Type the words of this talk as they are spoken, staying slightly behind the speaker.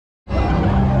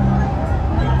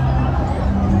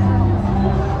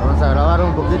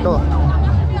poquito.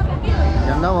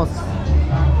 Ya andamos.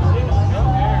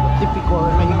 Típico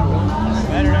de México.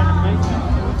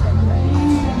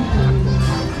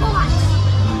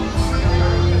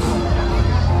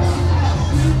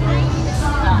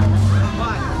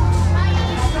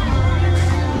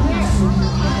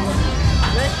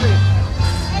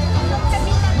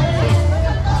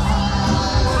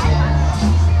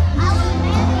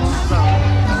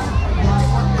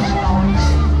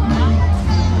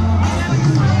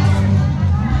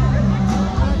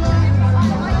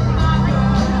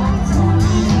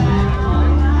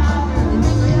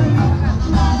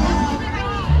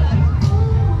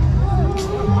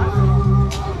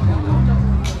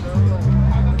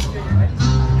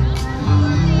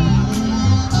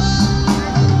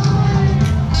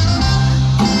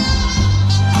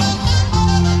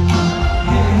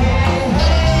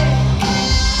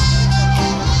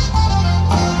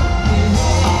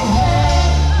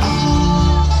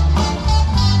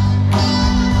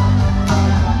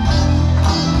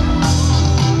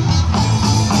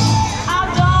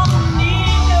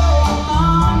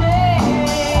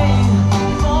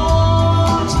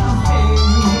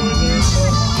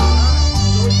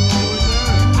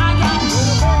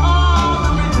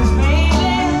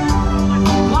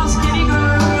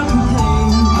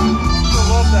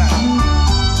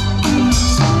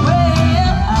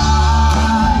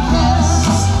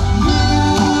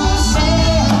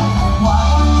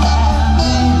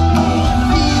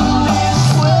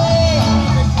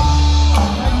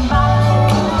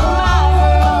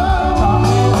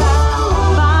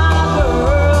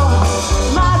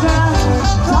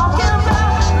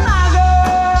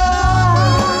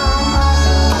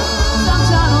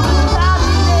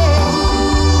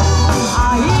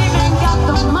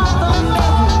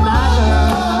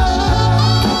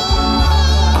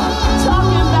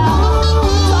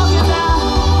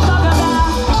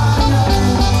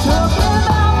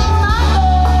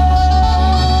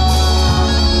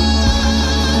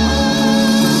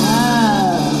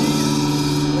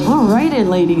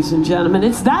 Ladies and gentlemen,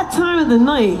 it's that time of the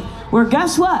night where,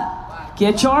 guess what?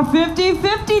 Get your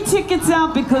 50-50 tickets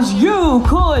out, because you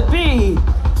could be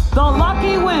the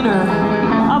lucky winner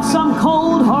of some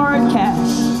cold hard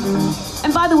cash.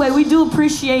 And by the way, we do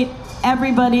appreciate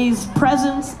everybody's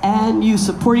presence and you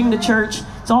supporting the church.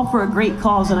 It's all for a great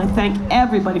cause, and I thank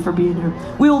everybody for being here.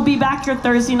 We will be back here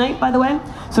Thursday night, by the way,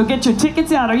 so get your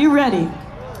tickets out. Are you ready?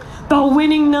 The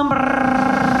winning number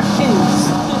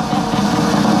is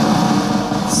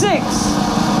 6,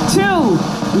 2,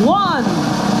 1,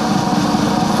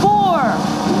 4,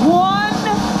 1,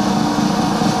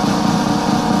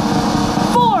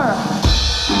 4.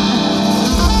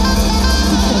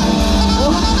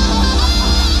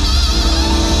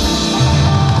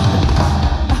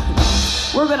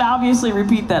 We're going to obviously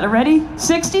repeat that. Ready?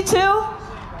 62,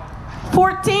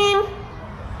 14.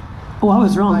 Oh, I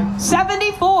was wrong.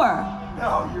 74.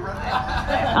 No, you're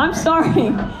right. I'm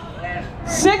sorry.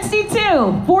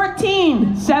 62,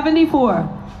 14, 74.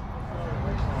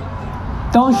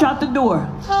 Don't shut the door.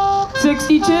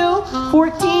 62,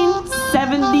 14,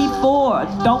 74.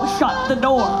 Don't shut the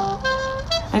door.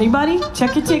 Anybody?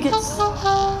 Check your tickets.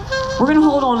 We're going to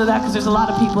hold on to that because there's a lot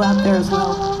of people out there as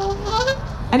well.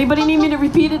 Anybody need me to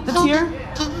repeat it that's here?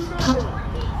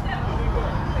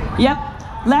 Yep.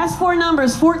 Last four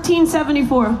numbers,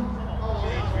 1474.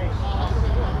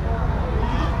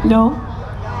 No?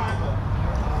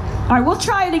 All right, we'll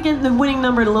try it again, the winning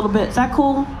number in a little bit. Is that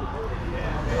cool?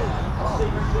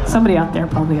 Somebody out there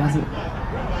probably has it.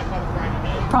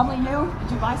 Probably you?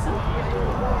 Did you buy some?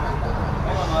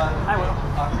 I will.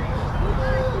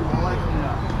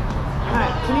 All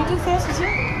right, can you do fast as you?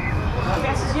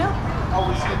 Fast as you?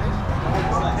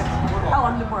 Oh,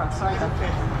 I'm Deborah, sorry.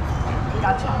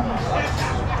 Gotcha.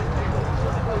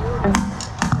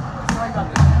 Sorry about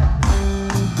that.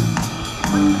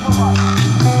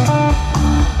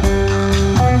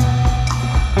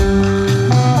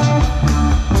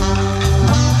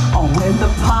 Oh, with the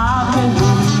pop and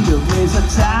weed, raise the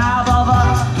top of a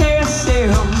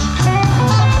carousel,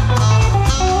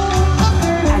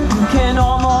 and you can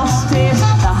almost taste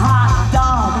the hot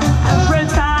dog and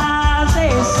french fries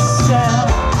they sell.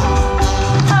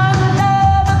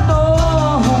 Under the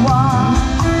boardwalk,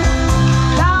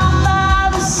 down by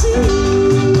the sea,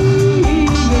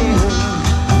 yeah.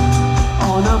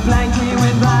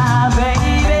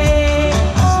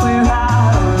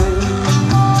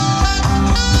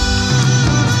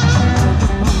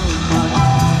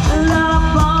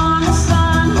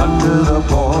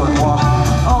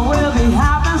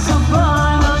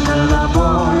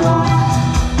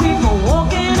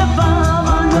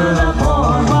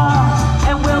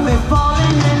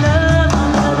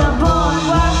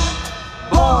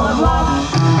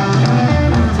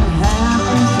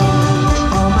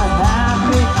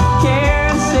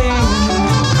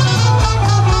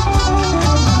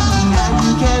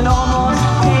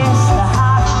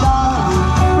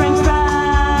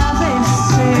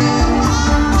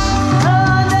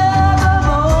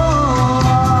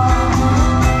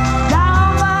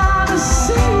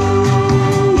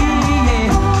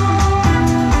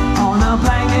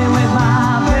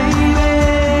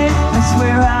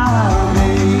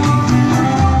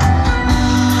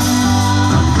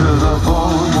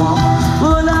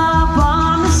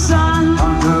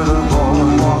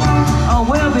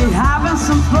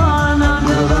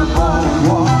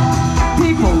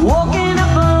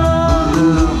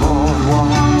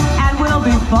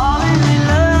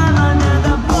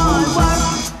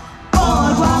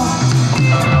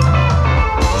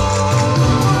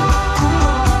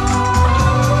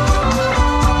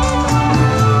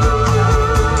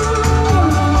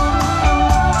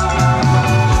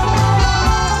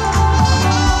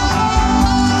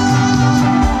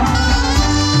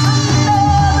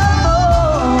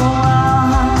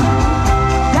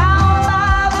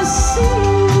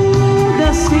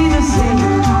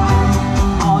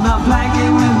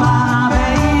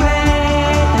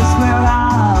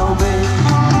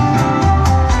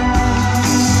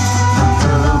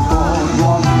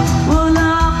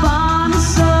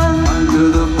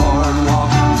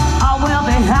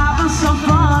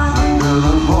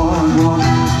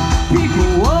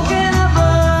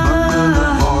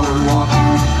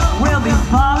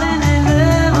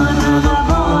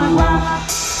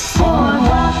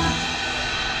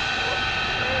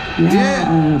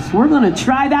 Yes, we're gonna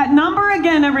try that number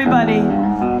again, everybody.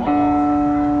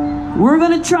 We're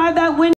gonna try that win.